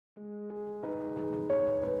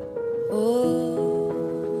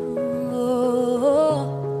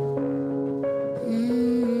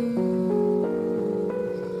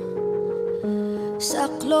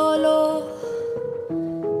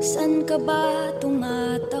ka ba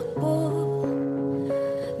tumatakbo?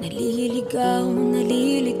 Naliligaw,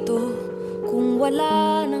 nalilito, kung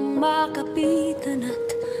wala nang makapitan at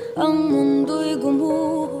ang mundo'y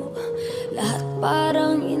gumuho, lahat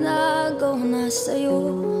parang inagaw na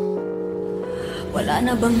sa'yo. Wala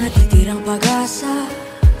na bang natitirang pag-asa?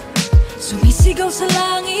 Sumisigaw sa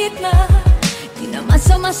langit na di naman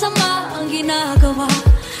sama-sama ang ginagawa.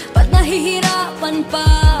 Ba't nahihirapan pa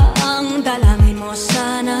ang dalangin mo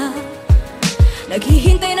sana?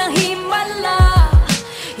 Naghihintay ng himala,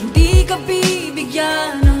 hindi ka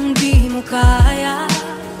bibigyan ng di mo kaya.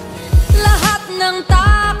 Lahat ng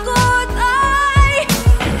takot ay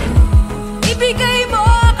ibigay mo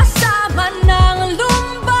kasama ng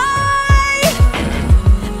lumbay.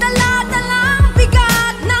 Dala-dalang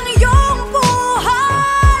bigat ng iyong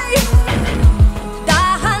buhay,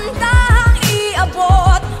 dahan-dahang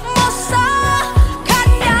iabot mo sa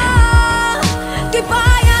kanya.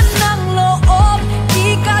 Tibayan ng loob,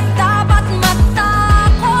 di ka dapat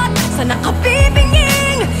matakot sa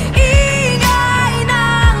nakabibinging ingay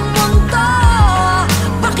ng mundo.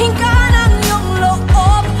 Pakinggan ang iyong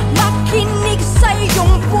loob, makinig sa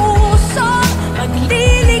iyong puso,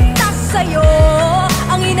 magliligtas sa'yo.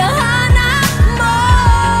 Ang hinahanap mo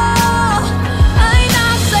ay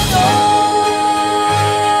nasa'yo.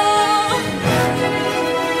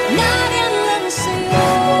 Nariyan lang sa'yo.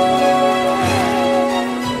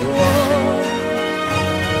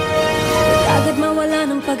 Huwag agad mawala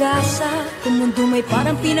ng pag-asa, kung mundo may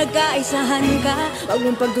parang pinag-aisahan ka. Huwag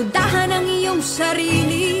mong pagdudahan ang iyong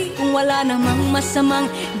sarili, kung wala namang masamang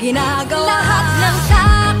ginagawa. Lahat ng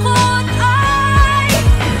takot ay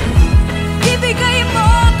ibigay mo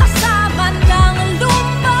kasama ng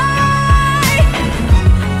lumbay.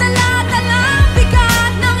 Dala-dalang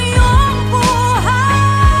bigat ng iyong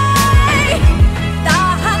buhay,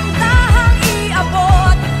 dahan-dahang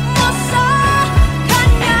iabot mo sa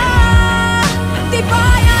kanya.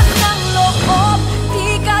 Tibayan ng loob,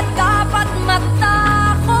 di ka dapat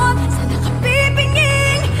matakot sa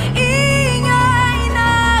nakabibinging ingay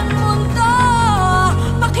ng mundo.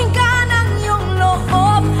 Pakinggan ang iyong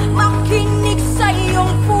loob, makinig sa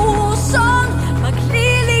iyong pusong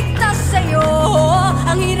magliligtas sa'yo.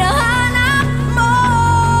 Ang hinahanap mo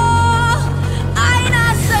ay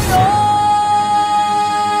nasa'yo.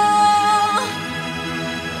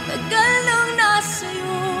 Tagal nang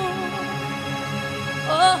nasa'yo.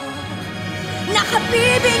 Oh,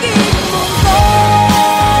 nakabibinging mundo.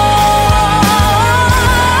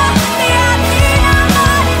 Kaya di na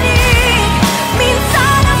marinig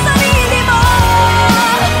minsan ang sarili mo.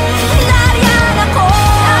 Nariyan ako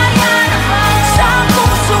sa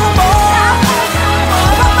puso mo,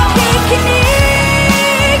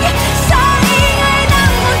 mapakikinig sa ingay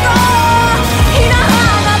ng mundo.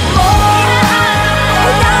 Hinahanap mo,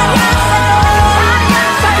 nariyan sa'yo,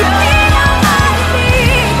 sa hindi na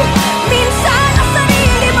marinig minsan ang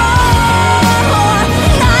sarili mo.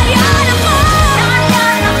 Nariyan ako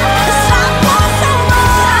sa puso mo,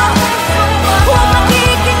 huwag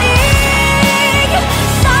makikinig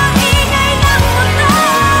sa ingay ng mundo.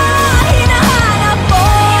 Hinahanap mo,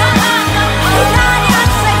 nariyan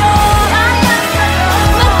sa'yo,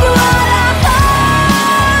 magtiwala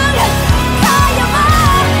kang kaya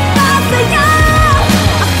masaya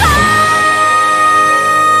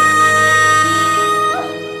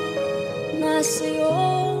nasa'yo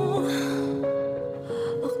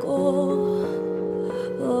ako.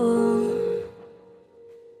 Oh.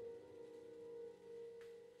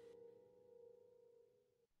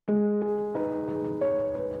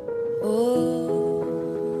 Oh,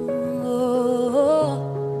 oh,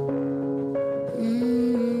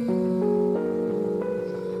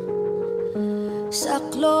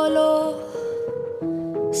 Saklolo,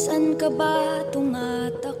 san ka ba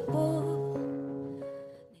tumatakbo?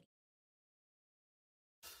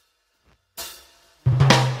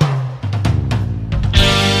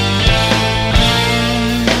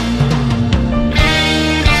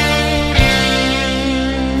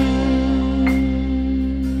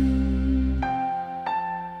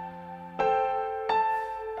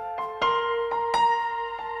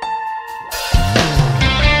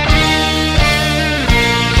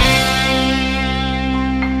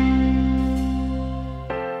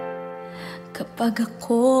 Kapag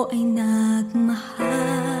ako ay nagmahal,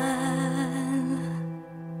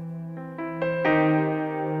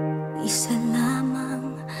 isa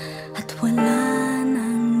lamang at wala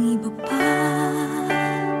nang iba pa.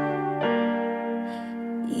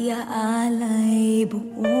 Iaalay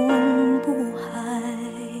buong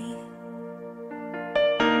buhay,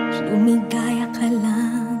 lumigaya ka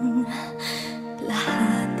lang,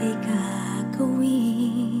 lahat ay gagawin.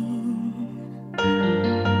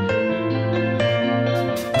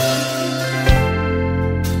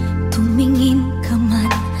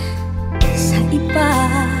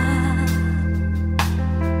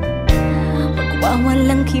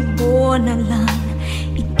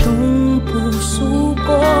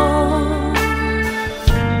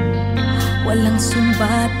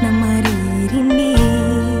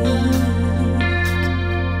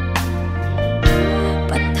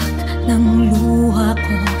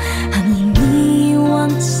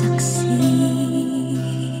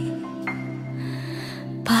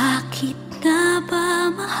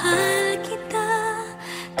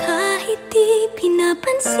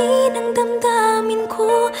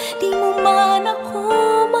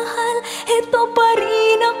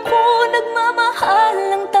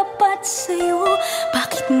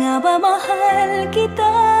 nga ba mahal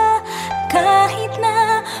kita? Kahit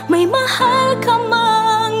na may mahal ka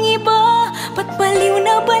mang iba, ba't baliw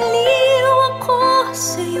na baliw ako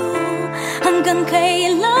sa'yo? Hanggang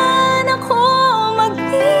kailan ako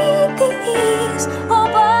magtitiis? O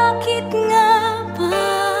bakit nga ba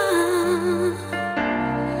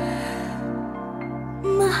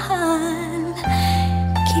mahal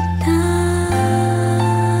kita?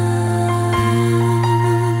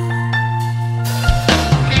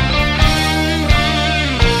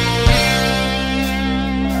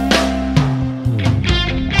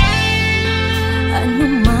 Ano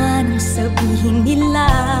man ang sabihin nila,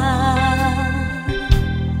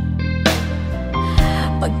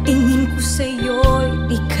 pagtingin ko sa'yo'y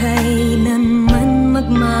di kailanman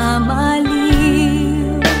magmamaliw.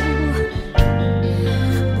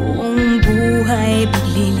 Buong buhay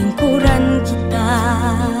paglilingkuran kita,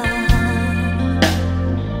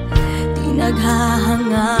 di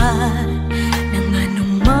naghahangad ng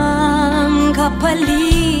anumang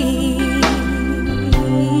kapalit.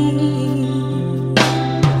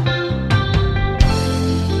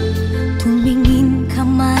 Tumingin ka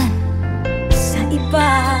man sa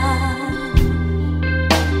iba,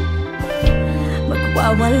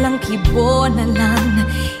 magwawalang kibo na lang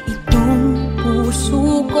itong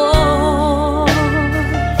puso ko.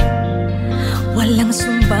 Walang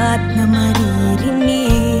sumbat na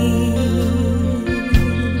maririnig,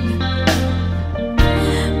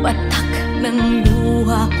 patak ng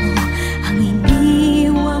luha ko ang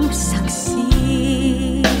iniwang saksi.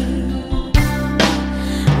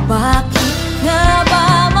 Bakit nga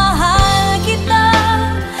ba mahal kita?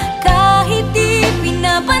 Kahit di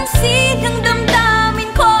pinapansin ang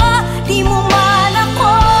damdamin ko, di mo man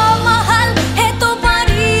ako mahal, eto pa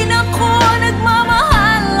rin ako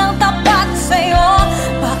nagmamahal ng tapat sa'yo.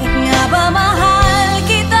 Bakit nga ba mahal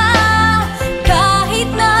kita?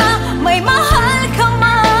 Kahit na may mahal ka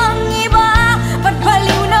mang iba, ba't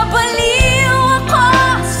baliw na baliw ako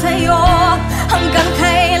sa'yo? Hanggang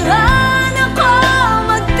kailan ako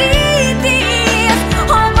magtitiis?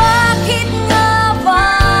 O bakit nga ba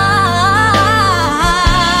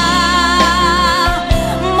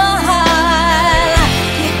mahal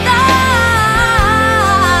kita?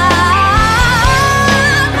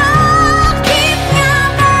 Bakit nga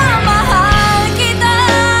ba mahal kita?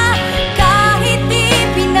 Kahit di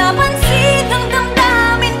pinapansin ang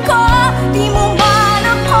damdamin ko, di mo man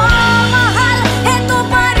ako mahal, eto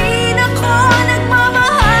pa rin ako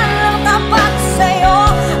nagmamahal ng tapat sa'yo.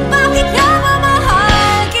 Bakit nga ba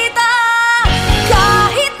mahal kita?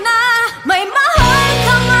 Kahit na may mahal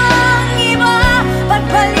ka mang iba, ba't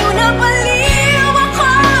baliw na baliw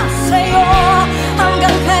ako sa'yo?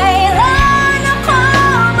 Hanggang kailan ako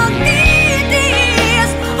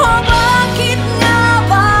magtitiis? O bakit nga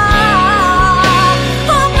ba?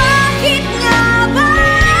 O bakit nga ba?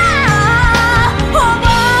 O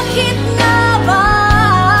bakit nga ba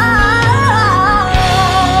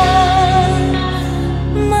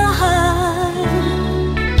mahal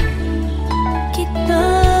kita?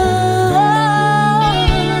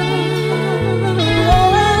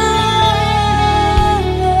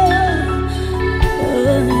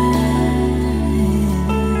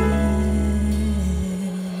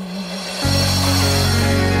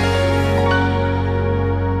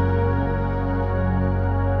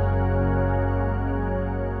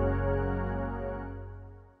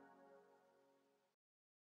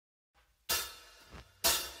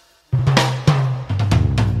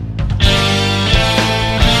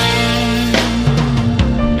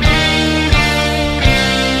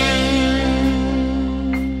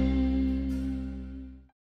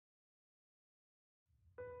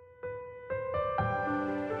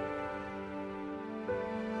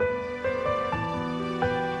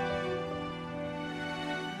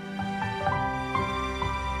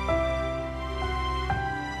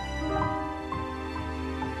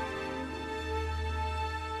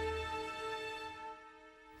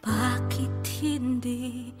 Bakit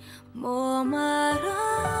hindi mo maramdaman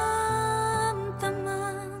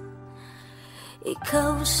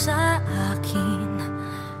ikaw sa akin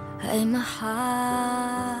ay mahalaga?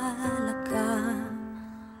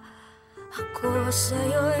 Ako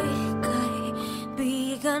sa'yo'y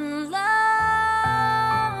kaibigan lamang.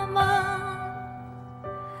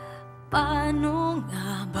 Paano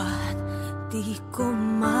nga ba't di ko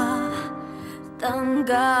matanggap?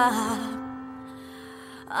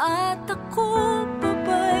 At ako pa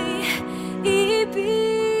ba'y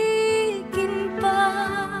ibigin pa?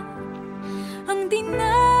 Ang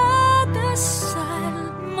dinadasal,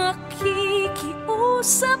 makikiusap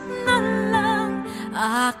na lang,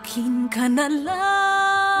 akin ka na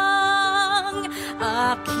lang.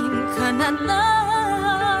 akin ka na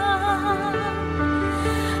lang.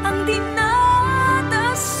 Ang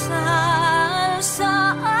dinadasal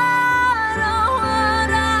sa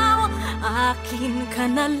araw-araw, akin ka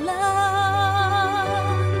na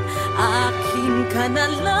lang, akin ka na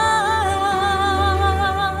lang.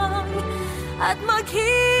 At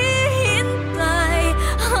maghihintay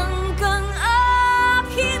hanggang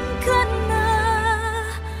akin ka na.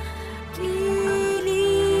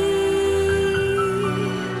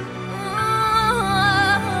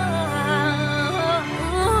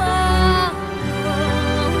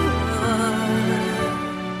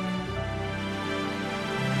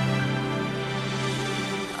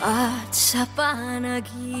 At sa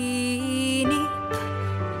panaginip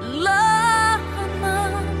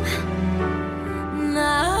lamang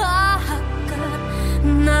nahahagat,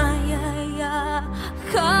 nayayakap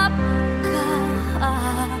ka.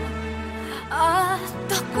 At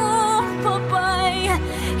ako pa ba'y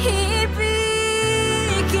ibigin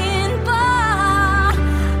pa?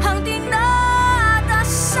 Ang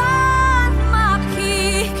dinadasal,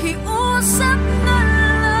 makikiusap na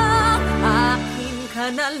lang. Akin ka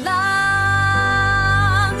na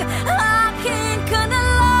lang, akin ka na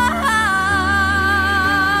lang.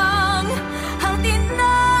 Ang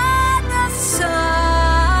dinadasal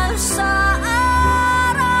sa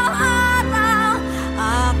araw-araw,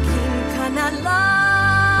 akin ka na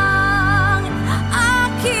lang,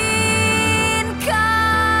 akin ka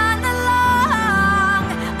na lang.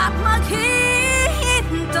 At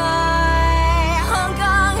maghihintay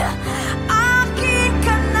hanggang akin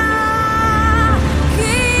ka na.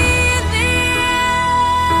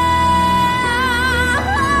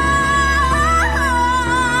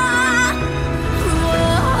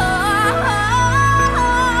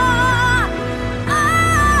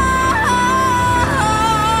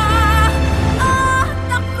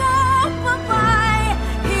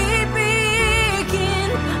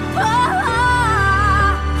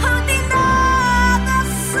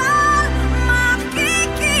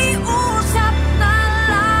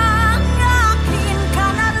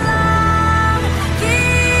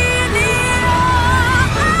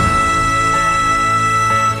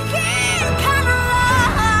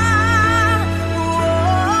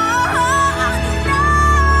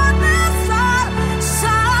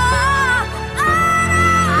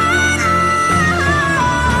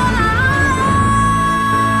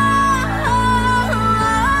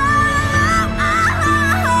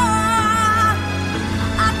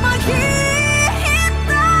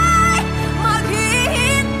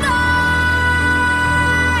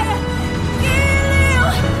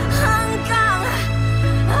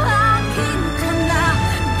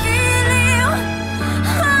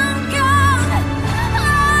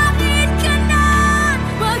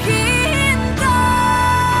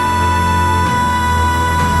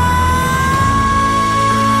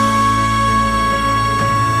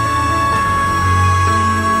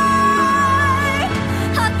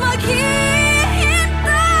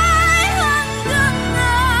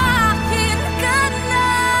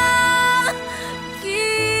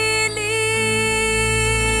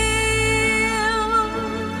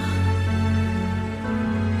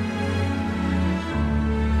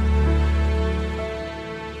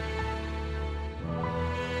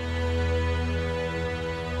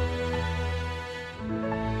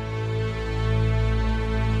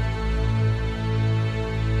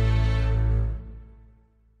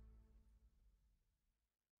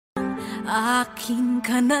 Akin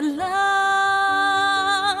ka na lang,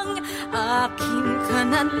 akin ka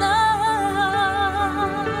na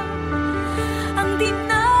lang. Ang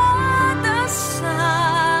dinadasal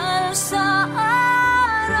sa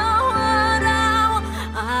araw-araw,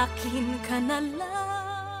 akin ka na lang.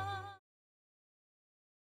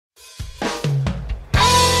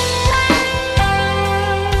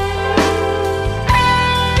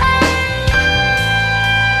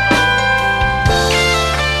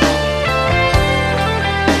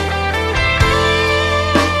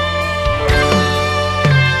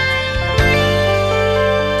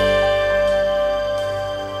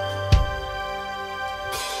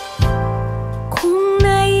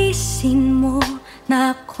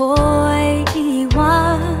 Na ako'y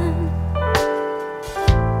iwan,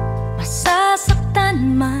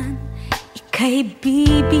 masasaktan man, ika'y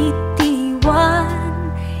bibitiwan.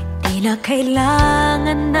 Di na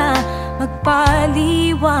kailangan na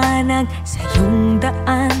magpaliwanag sa iyong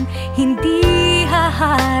daan. Hindi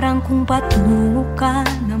haharang kung patungo ka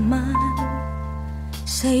naman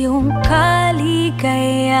sa iyong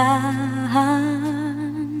kaligayahan.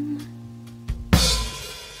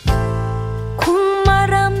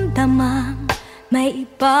 Damang may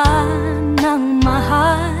iba ng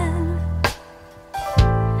mahal.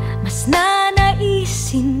 Mas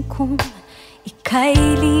nanaisin kong ika'y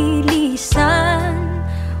lilisan.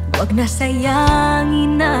 Huwag na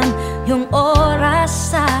sayangin ang iyong oras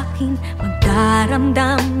sa'kin.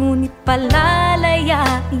 Magdaramdam ngunit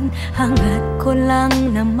palalayain. Hangad ko lang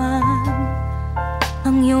naman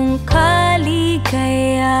ang iyong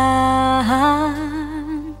kaligayahan.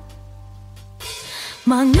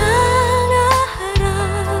 Mangangarap,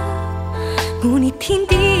 ngunit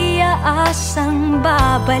hindi aasang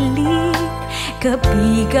babalik.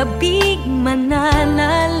 Gabi-gabi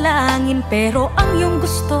mananalangin, pero ang iyong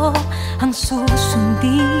gusto ang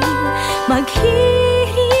susundin.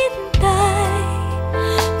 Maghihintay,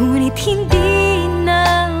 ngunit hindi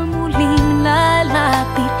na muling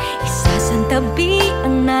lalapit. Isasantabi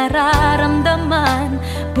ang nararamdaman.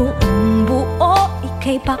 Buong buo,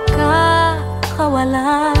 ika'y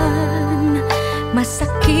pakakawalan.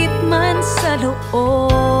 Masakit man sa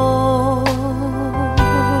loob,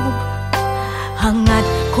 hangad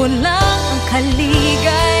ko lang ang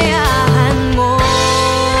kaligayahan mo.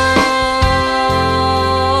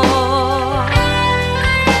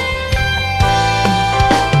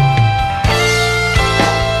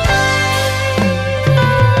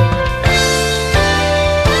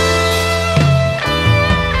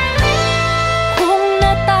 Kung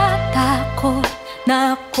natatakot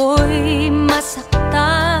na ako'y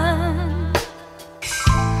masaktan,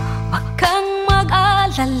 wag kang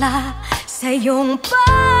mag-alala sa iyong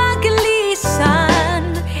paglisan.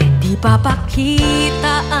 Di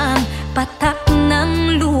papakita ang patak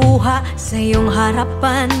ng luha. Sa iyong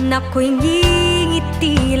harapan ako'y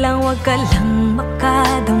ngingiti lang. Huwag ka lang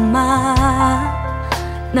makadama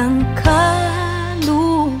ng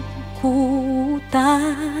kalungkutan.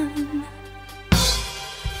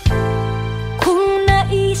 Kung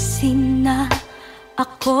naisin na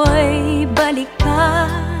ako'y balikan,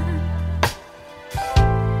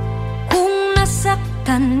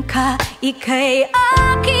 saktan ka, ika'y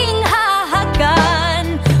aking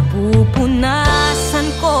hahagan. Pupunasan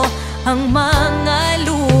ko ang mga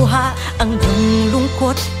luha. Ang iyong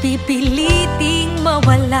lungkot pipiliting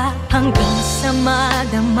mawala, hanggang sa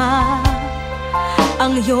madama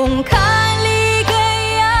ang iyong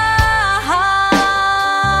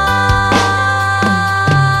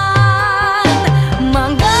kaligayahan.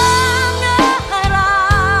 Mangangarap,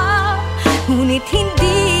 ngunit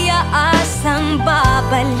hindi aasang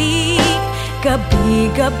babalik.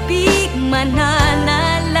 Gabi-gabi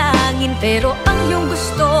mananalangin, pero ang iyong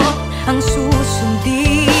gusto ang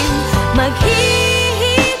susundin.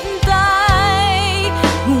 Maghihintay,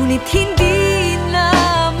 ngunit hindi na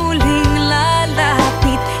muling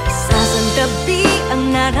lalapit. Isasantabi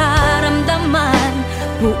ang nararamdaman.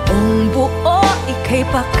 Buong buo, ika'y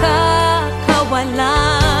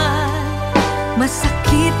pakakawalan.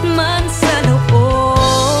 Masakit man sa loob,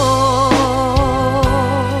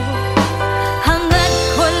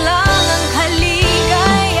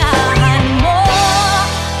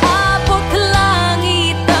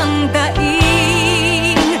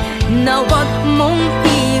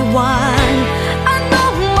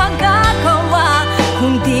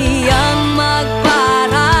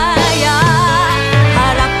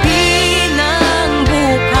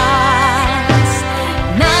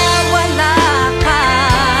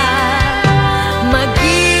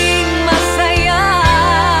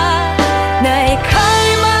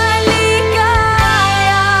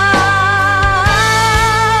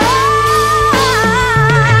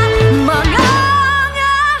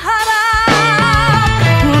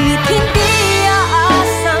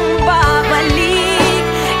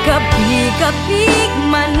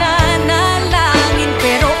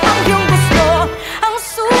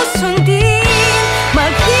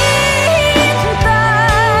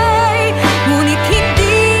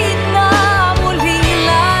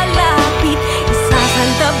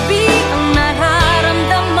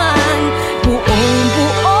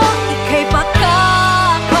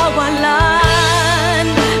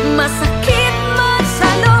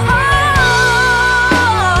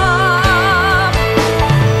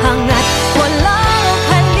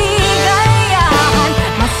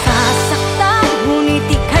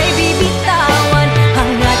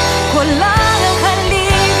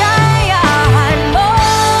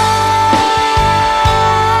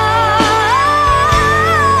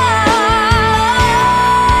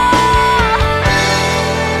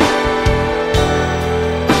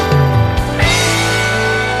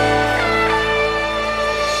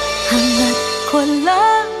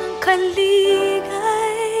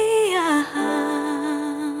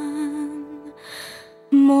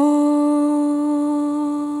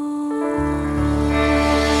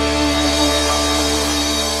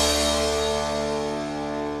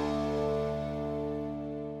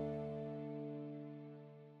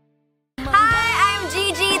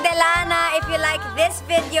 Lana. If you like this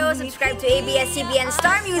video, subscribe to ABS-CBN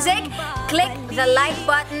Star Music, click the like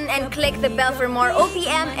button, and click the bell for more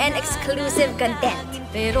OPM and exclusive content.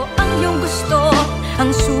 Pero ang iyong gusto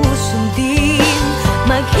ang susundin,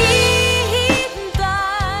 maghihintay.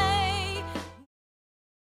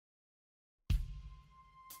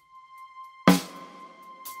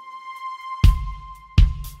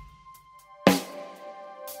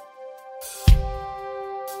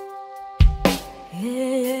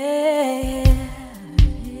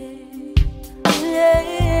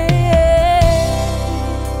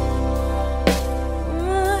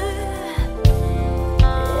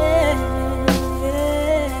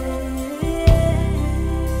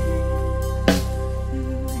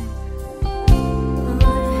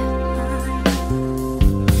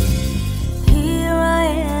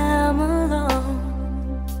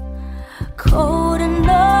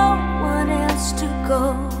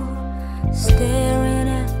 Staring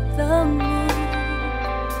at the moon,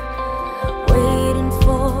 waiting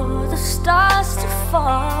for the stars to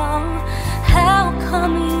fall. How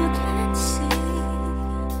come you can't see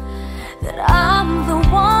that I'm the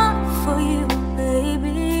one for you,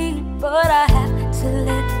 baby? But I have to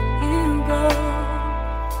let you go.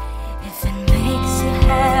 If it makes you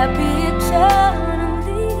happy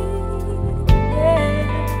eternally, yeah.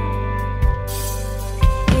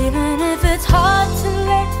 Even if it's hard to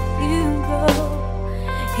let you go,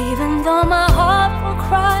 even though my heart will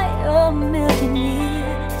cry a million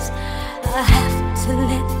years, I have to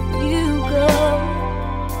let you go.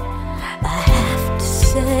 I have to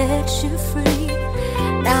set you free.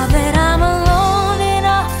 Now that I'm alone and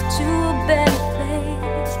off to a better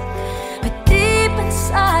place, but deep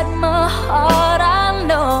inside my heart I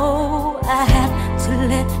know I have to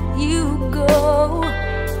let you go.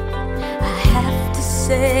 I have to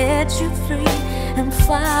set you free and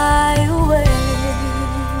fly away.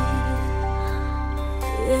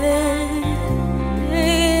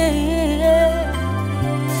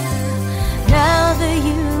 Now that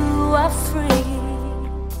you are free,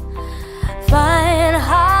 flying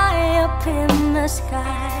high up in the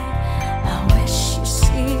sky, I wish you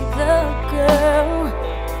see the girl.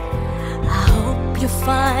 I hope you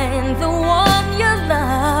find the one you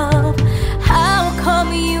love. How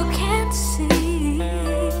come you can't see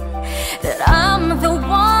that I'm the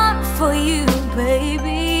one for you,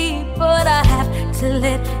 baby? But I have to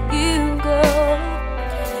let you go.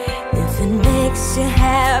 If it makes you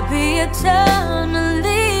happy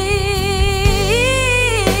eternally,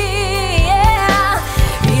 yeah.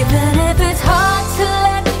 Even if it's hard to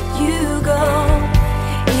let you go,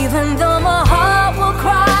 even though my heart will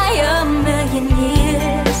cry a million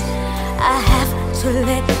years, I have to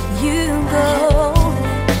let you go.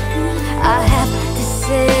 I have to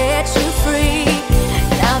set you free.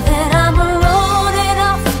 Now that I'm alone and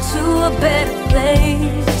off to a better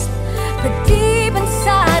place, but deep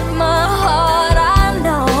inside my heart I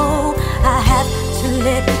know I have to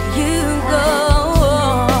let you go.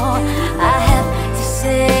 I have to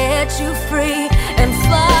set you free and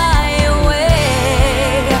fly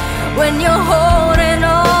away. When you're holding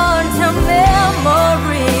on to memories,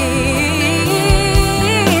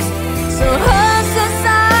 so hush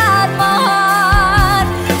inside my heart,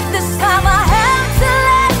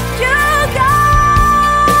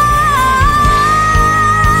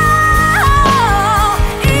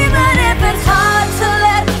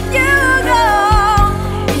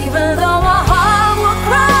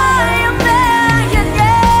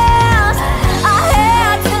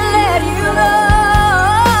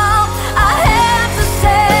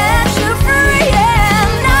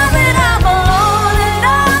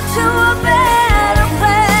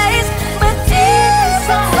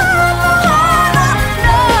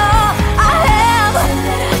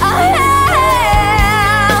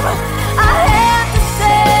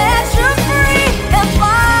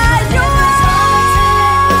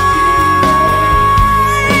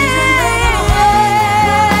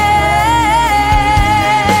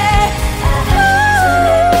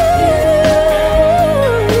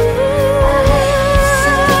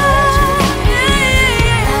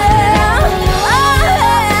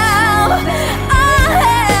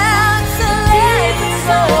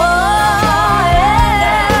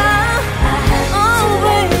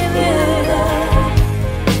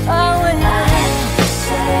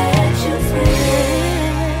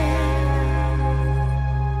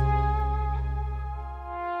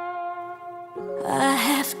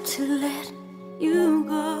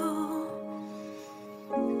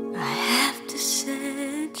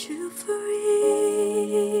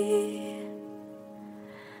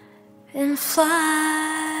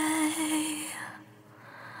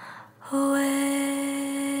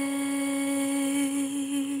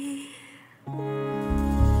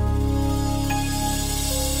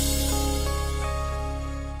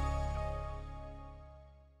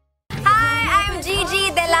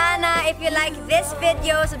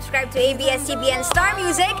 video, subscribe to ABS-CBN Star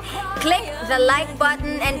Music, click the like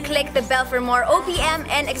button, and click the bell for more OPM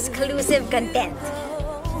and exclusive content.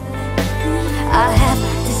 I have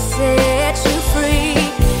to set you free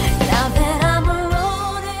now that I'm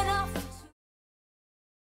alone enough.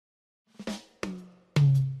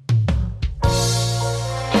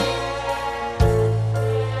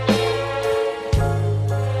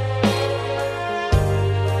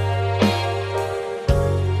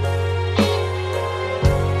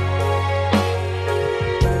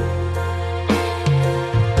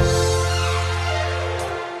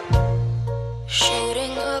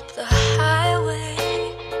 Shooting up the highway,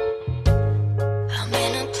 I'm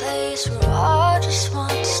in a place where all just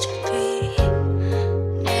wants to be.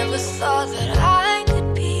 Never thought that I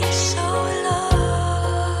could be so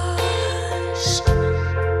lost.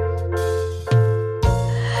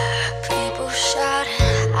 People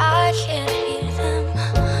shouting, I can't hear them.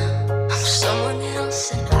 I'm someone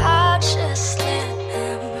else and I just let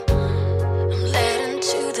them. I'm led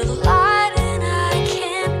into the light and I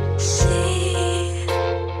can't see.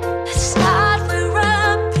 It's not where I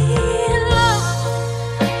belong.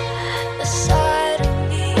 The side of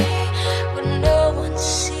me where no one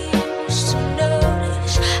seems to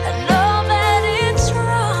notice. I know that it's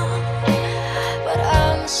wrong, but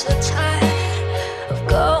I'm so tired of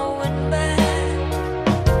going back.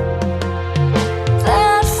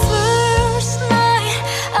 That first night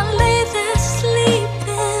I lay there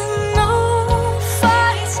sleeping, no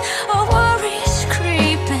fights or worries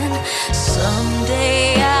creeping. Someday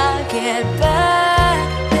I'll get back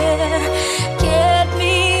there, get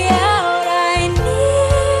me out. I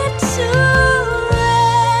need to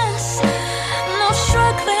rest. No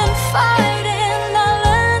struggling, fighting. I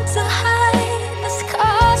learned to hide. This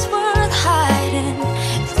cause worth hiding.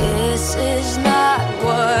 This is not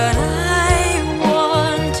what I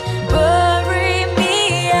want. Bury me.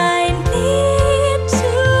 I need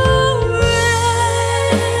to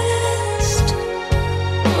rest.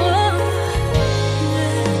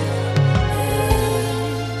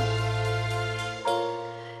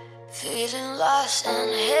 Feeling lost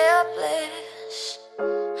and helpless, I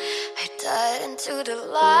died into the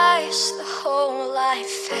lies, the whole life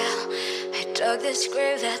fell. I dug this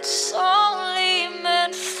grave that's only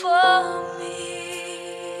meant for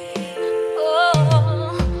me.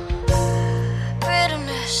 Oh,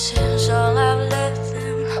 bitterness is all I've left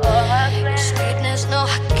them. Sweetness, no,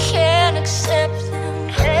 I can't accept them.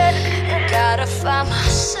 I gotta find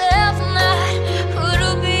myself, not who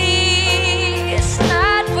to be. It's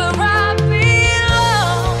not where I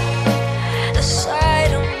belong. The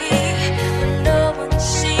side of me where no one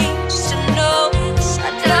seems to notice. I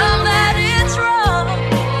know that it's wrong,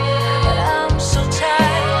 but I'm so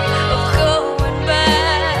tired of going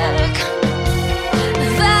back.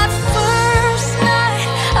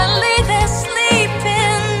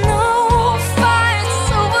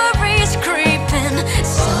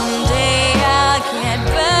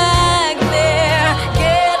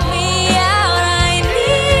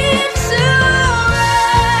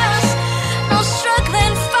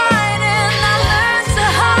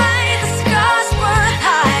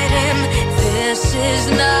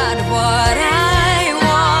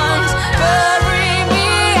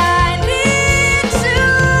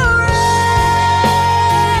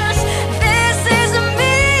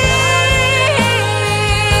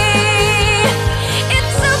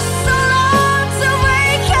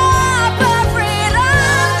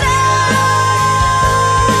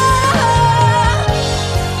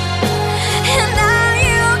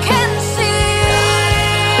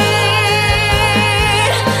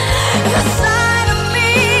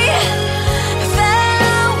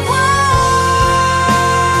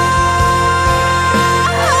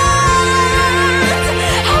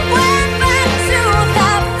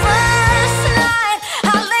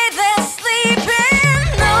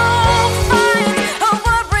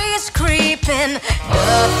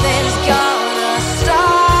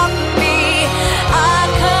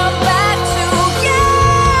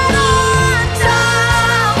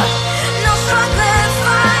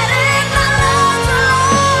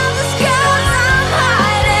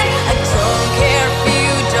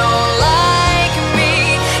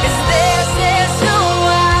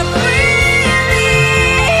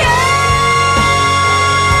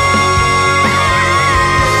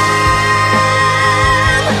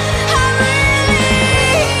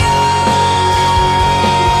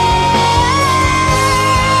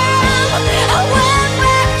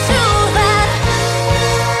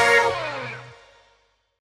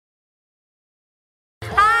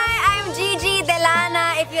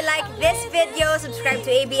 this video, subscribe to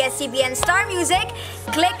ABS-CBN Star Music,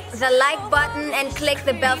 click the like button, and click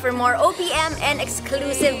the bell for more OPM and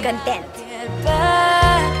exclusive content.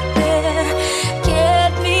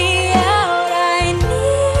 Get me out, I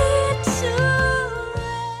need to.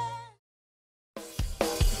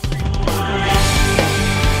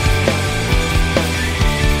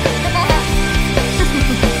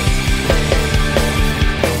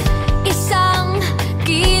 Isang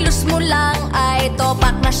kilos mo lang ay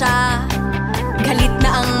topak na siya. Galit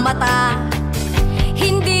na ang mata.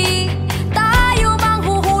 Hindi tayo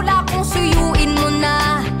manghuhula kung suyuin mo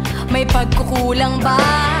na. May pagkukulang ba?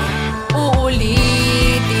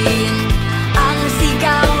 Uulitin ang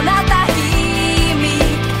sigaw na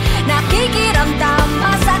tahimik. Nakikiramdam,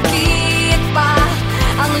 masakit pa.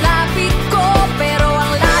 Ang lapit ko pero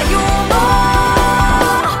ang layo mo.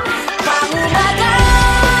 Pangumaga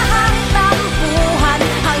ang tampuhan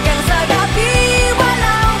hanggang sa gabi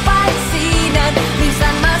walang pansinan.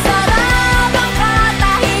 Minsan masarap ang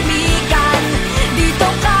katahimikan. Dito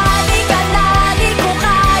ka, di ka na, di ko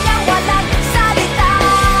kayang walang salita.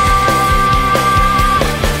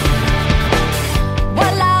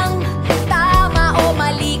 Walang tama o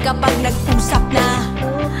mali kapag nag-usap na.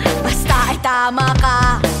 Basta ay tama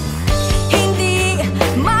ka. Hindi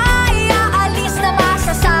maiaalis na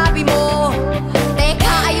masasabi mo.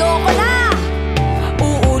 Teka, ayoko na.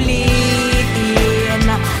 Uulitin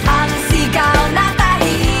ang sigaw na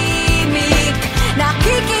tahimik.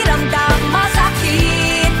 Nakikiramdam,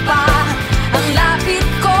 masakit pa. Ang lapit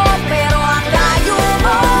ko pero ang layo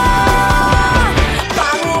mo.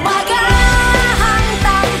 Pangumaga ang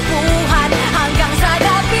tampuhan hanggang sa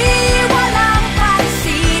gabi walang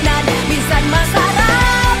pansinan. Minsan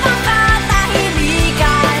masarap ang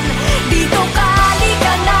katahimikan. Dito ka, di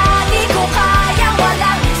ka na, di ko kayang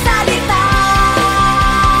walang salita.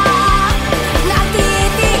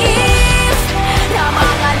 Nagtitiis na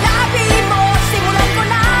mga labi mo. Simulan ko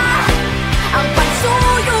na ang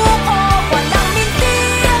pagsuyo ko. Walang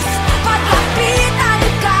mintis, paglapitan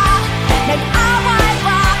ka. Nag-away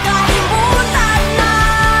pa, kalimutan na.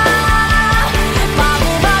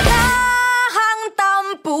 Pangumaga ang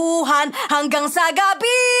tampuhan hanggang sa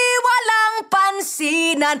gabi walang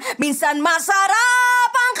pansinan. Minsan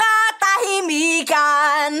masarap ang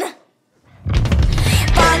katahimikan.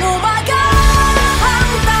 Pangumaga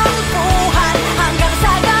ang tampuhan hanggang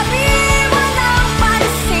sa gabi walang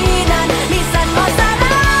pansinan. Minsan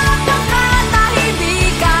masarap ang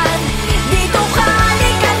katahimikan. Dito ka,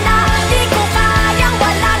 di ka na, di ko kayang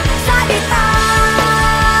walang salita.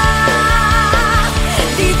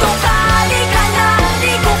 Dito ka, di ka na,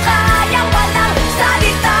 di ko kayang walang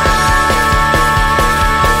salita.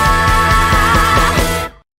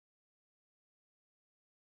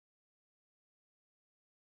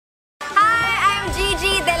 Hi, I'm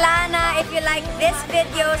Gigi Delana. If you like this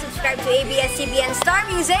video, subscribe to ABS-CBN Star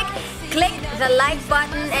Music, click the like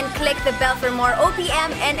button, and click the bell for more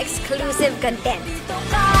OPM and exclusive content. Dito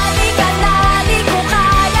ka, di ka na, di ko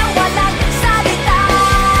kayang walang salita.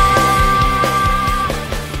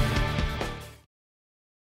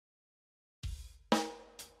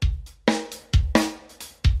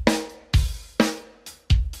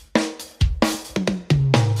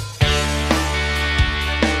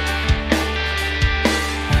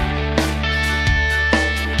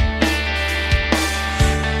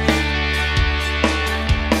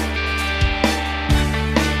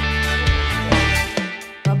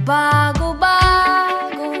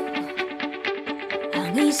 Bago-bago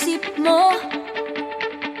ang isip mo.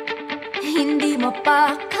 Hindi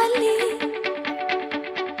mapakali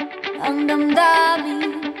ang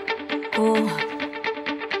damdamin ko.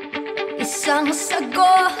 Isang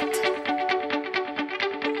sagot,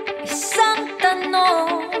 isang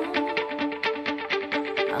tanong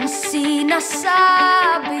ang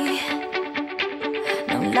sinasabi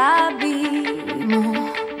ng labi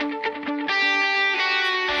mo.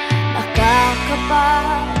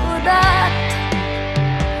 Nakakapagod at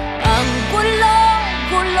ang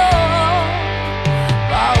gulo-gulo.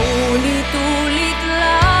 Paulit-ulit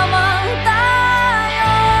lamang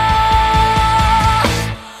tayo.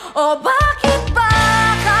 O bakit ba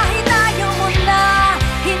kahit ayaw mo na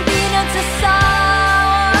hindi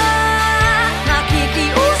nagsasawa?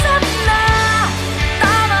 Nakikiusap na,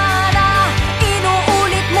 tama na,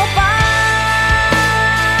 inuulit mo pa.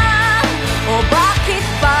 O bakit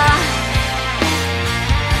ba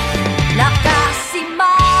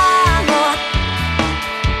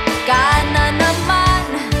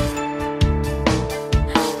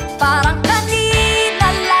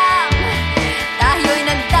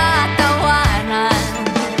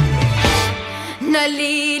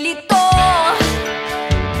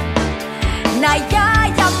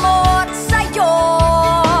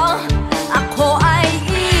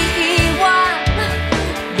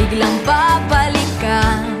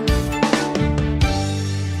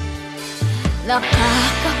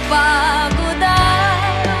Nakakapagod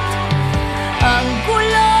at ang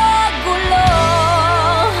gulo-gulo,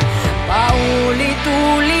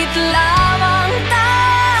 paulit-ulit lamang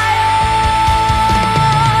tayo.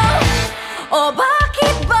 O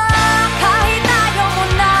bakit ba kahit ayaw mo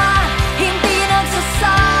na, hindi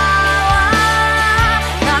nagsasawa,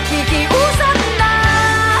 nakikiusap na,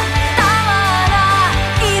 tama na,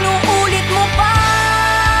 inuulit mo pa.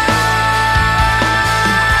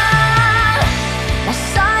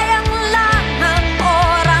 Nasayang lang ang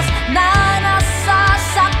oras na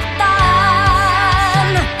nasasaktan.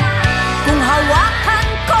 Kung hawakan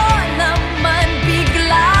ko naman,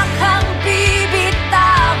 bigla kang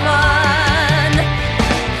bibitawan.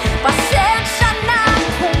 Pasensya na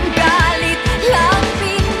kung galit lang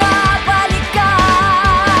pinabalikan.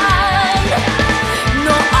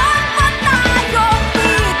 Noon pa tayo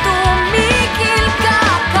di tumigil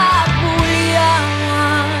kakapulian.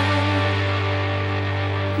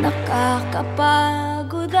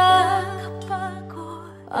 Nakakapagod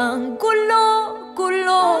ang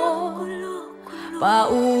gulo-gulo,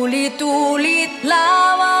 paulit-ulit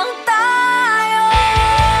lamang tayo.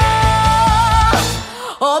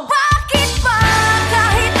 O bakit ba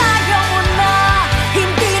kahit ayaw mo na,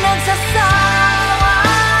 hindi nagsasawa,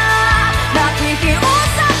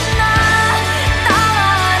 nakikiusap na, tama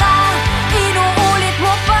na, inuulit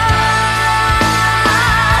mo pa.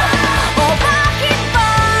 O bakit ba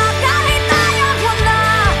kahit ayaw mo na,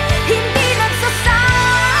 hindi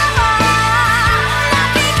nagsasawa,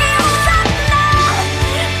 nakikiusap na,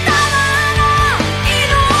 tama na,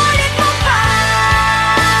 inuulit mo pa.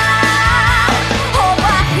 O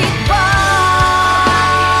bakit ba?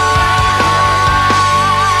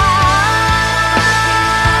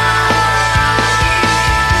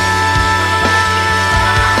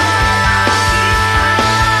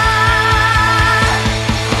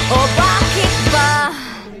 O bakit ba?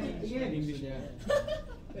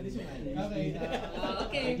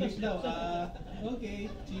 Okay. English daw. Okay.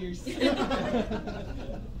 Cheers.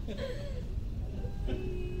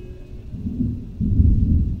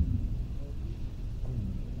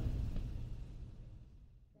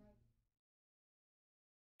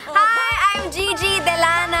 Hi, I'm Gigi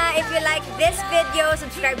Delana. If you like this video,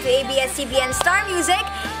 subscribe to ABS-CBN Star Music,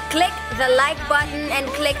 click the like button, and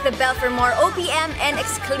click the bell for more OPM and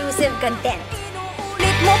exclusive content.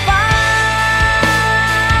 Inuulit mo pa.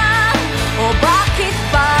 O bakit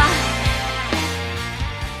ba?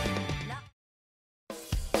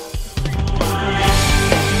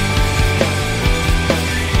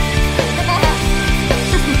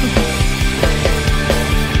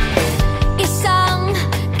 Isang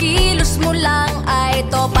kilos mo lang ay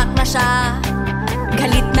topak na siya,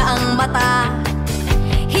 galit na ang mata.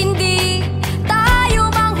 Hindi tayo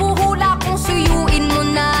manghuhula kung suyuin mo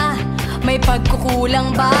na, may pagkukulang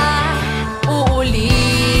ba?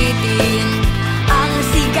 Uulitin ang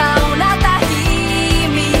sigaw na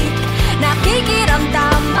tahimik,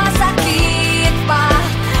 nakikiramdam, masakit pa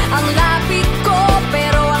ang lapit ko,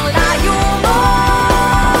 pero ang layo mo.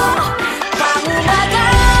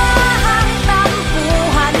 Pangumaga ang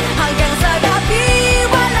tampuhan, hanggang sa gabi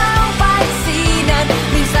walang pansinan.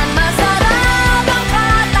 Minsan masarap ang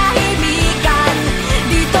katahimikan,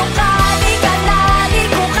 dito ka di ka na, di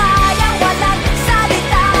ko kayang walang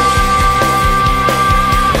salita.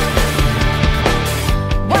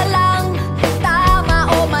 Walang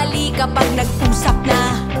tama o mali kapag nag-usap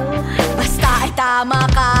na, basta ay tama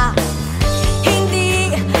ka.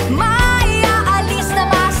 Hindi maiaalis na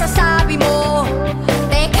masasabi mo,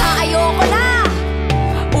 teka ayoko na.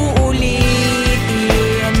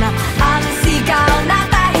 Uulitin ang sigaw na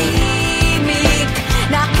tahimik,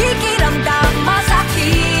 nakikiramdam,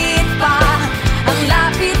 masakit pa ang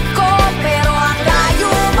lapit ko, pero ang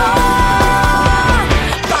layo mo.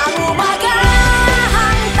 Pangumaga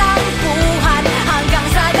ang tampuhan, hanggang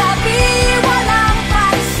sa gabi walang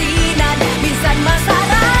pansinan. Minsan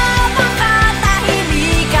masarap ang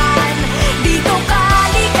katahimikan, dito ka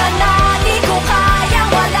di ka na, di ko kayang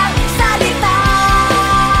walang salita.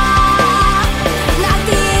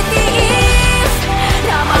 Nagtitiis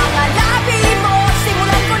na mga labi mo,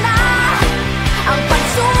 simulan ko na ang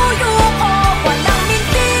pagsuyo ko, walang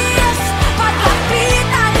mintis.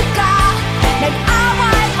 Paglapitan ka,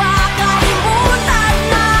 nag-away pa, kalimutan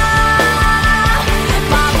na.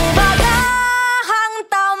 Pangumaga ang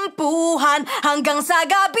tampuhan, hanggang sa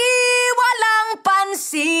gabi walang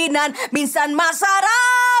pansinan. Minsan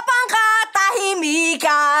masarap ang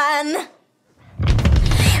katahimikan.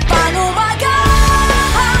 Pangumaga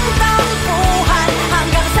ang tampuhan,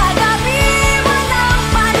 hanggang sa gabi walang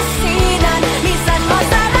pansinan. Minsan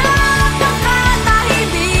masarap ang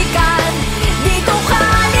katahimikan,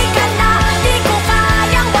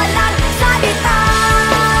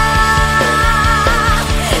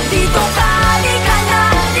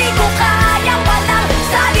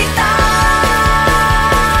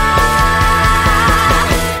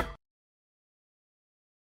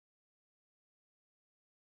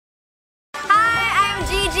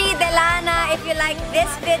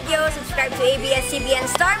 ABS-CBN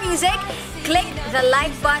Star Music, click the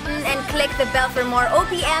like button and click the bell for more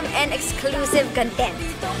OPM and exclusive content.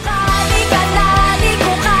 Halika na